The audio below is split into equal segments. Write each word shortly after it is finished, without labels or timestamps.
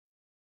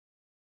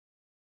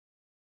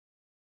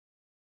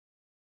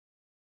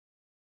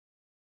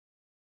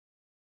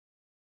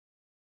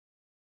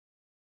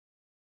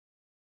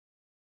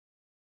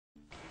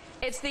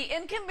It's the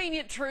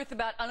inconvenient truth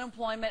about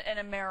unemployment in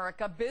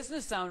America.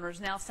 Business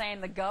owners now saying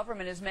the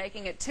government is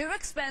making it too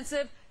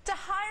expensive to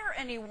hire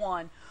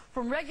anyone.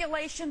 From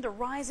regulation to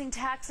rising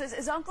taxes,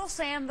 is Uncle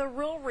Sam the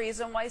real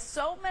reason why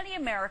so many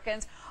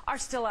Americans are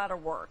still out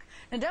of work?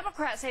 Now,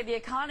 Democrats say the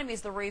economy is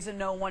the reason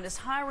no one is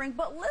hiring,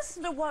 but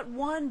listen to what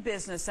one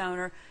business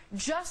owner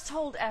just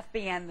told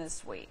FBN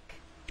this week.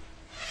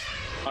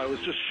 I was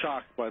just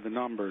shocked by the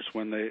numbers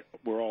when they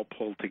were all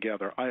pulled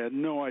together. I had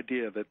no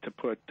idea that to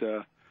put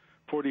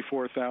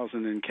 $44,000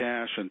 in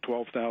cash and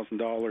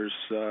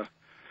 $12,000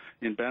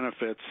 in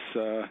benefits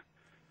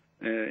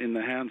in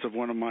the hands of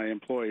one of my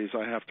employees,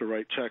 I have to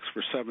write checks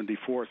for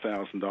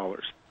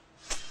 $74,000.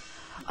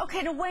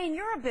 Okay, now Wayne,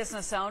 you're a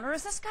business owner.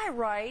 Is this guy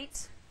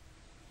right?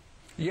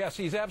 Yes,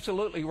 he's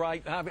absolutely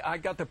right. I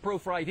got the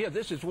proof right here.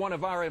 This is one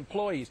of our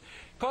employees.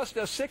 Cost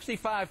us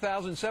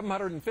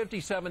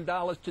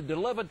 $65,757 to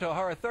deliver to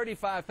her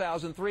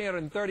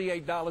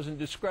 $35,338 in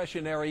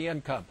discretionary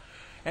income.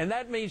 And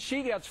that means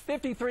she gets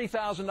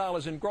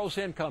 $53,000 in gross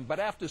income. But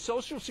after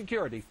Social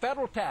Security,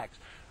 federal tax,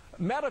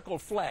 medical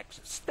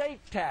flex, state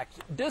tax,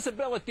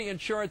 disability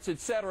insurance,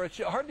 etc.,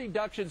 her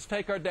deductions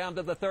take her down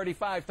to the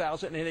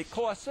 $35,000, and it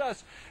costs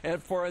us,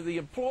 and for the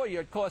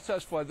employer, it costs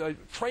us for the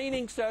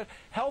training,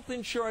 health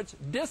insurance,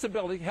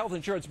 disability, health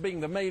insurance being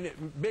the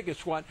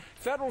biggest one,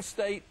 federal,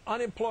 state,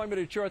 unemployment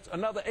insurance,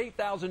 another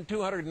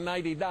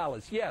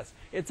 $8,290. Yes,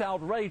 it's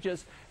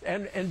outrageous.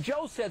 And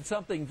Joe said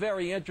something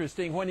very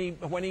interesting when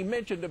he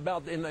mentioned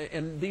about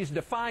in these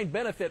defined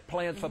benefit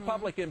plans for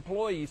public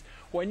employees.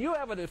 When you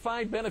have a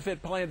defined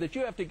benefit plan that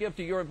you have to give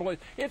to your employees,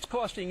 it's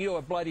costing you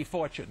a bloody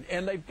fortune.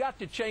 And they've got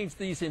to change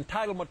these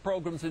entitlement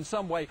programs in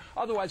some way.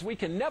 Otherwise, we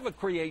can never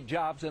create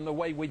jobs in the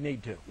way we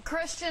need to.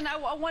 Christian, I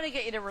want to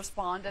get you to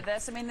respond to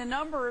this. I mean, the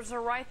numbers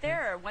are right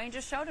there. Wayne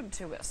just showed them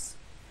to us.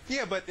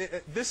 Yeah, but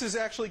this has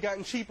actually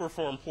gotten cheaper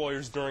for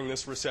employers during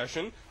this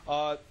recession.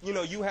 You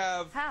know, you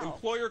have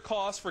employer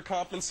costs for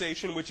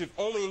compensation, which have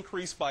only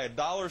increased by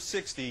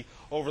 $1.60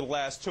 over the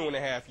last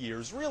 2.5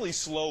 years. Really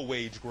slow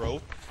wage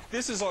growth.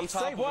 This is on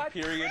top of a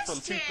period from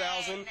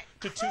 2000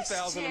 to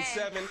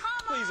 2007.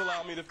 Please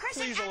allow me to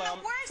finish.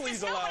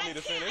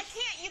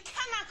 You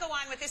cannot go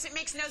on with this. It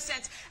makes no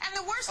sense. And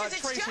the worst is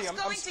it's Tracy, just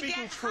going to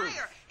get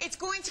higher. It's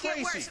going to get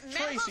worse.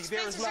 Tracy,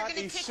 there is not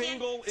a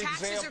single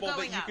example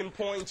that you can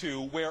point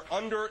to where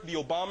under the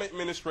Obama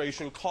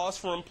administration costs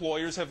for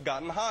employers have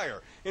gotten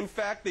higher. In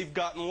fact, they've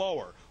gotten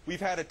lower. We've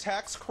had a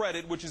tax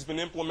credit which has been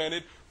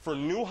implemented for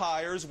new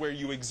hires where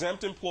you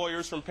exempt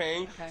employers from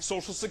paying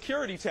Social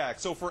Security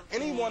tax. So for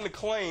anyone to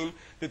claim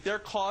that their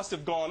costs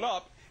have gone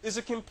up is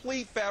a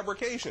complete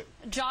fabrication.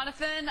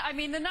 Jonathan, I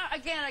mean,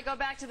 again, I go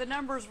back to the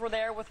numbers were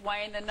there with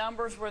Wayne. The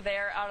numbers were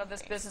there out of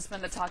this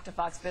businessman that talked to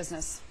Fox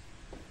Business.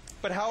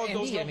 But how have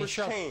those numbers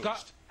changed?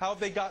 How have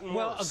they gotten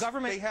worse?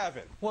 They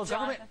haven't. Well,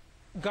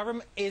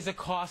 government is a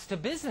cost to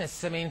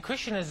business. I mean,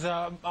 Christian is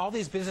all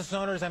these business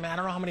owners. I mean, I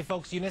don't know how many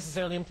folks you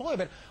necessarily employ,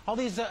 but all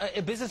these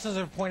businesses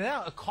have pointed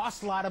out it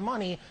costs a lot of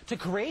money to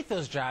create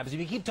those jobs. If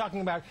you keep talking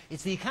about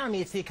it's the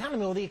economy,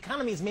 well, the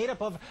economy is made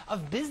up of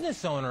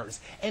business owners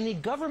and the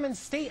government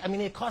state. I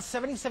mean, it costs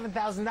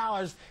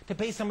 $77,000 to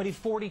pay somebody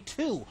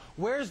 $42,000.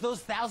 Where's those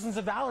thousands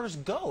of dollars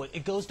go?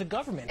 It goes to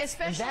government.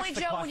 Especially,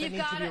 Joe,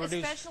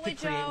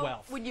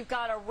 when you've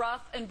got a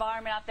rough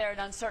environment out there, an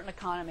uncertain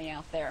economy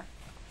out there.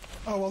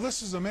 Oh, well,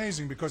 this is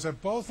amazing because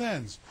at both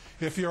ends,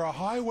 if you're a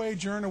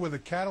high-wage earner with a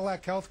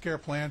Cadillac health care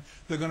plan,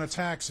 they're going to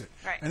tax it.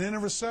 Right. And in a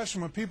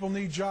recession, when people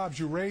need jobs,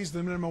 you raise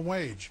the minimum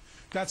wage.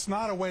 That's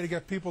not a way to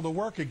get people to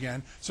work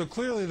again. So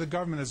clearly the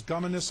government is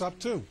gumming this up,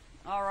 too.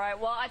 All right.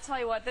 Well, I tell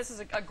you what, this is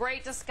a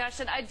great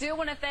discussion. I do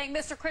want to thank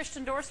Mr.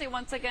 Christian Dorsey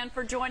once again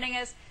for joining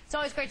us. It's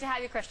always great to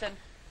have you, Christian.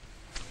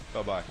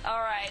 Bye-bye.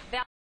 All right.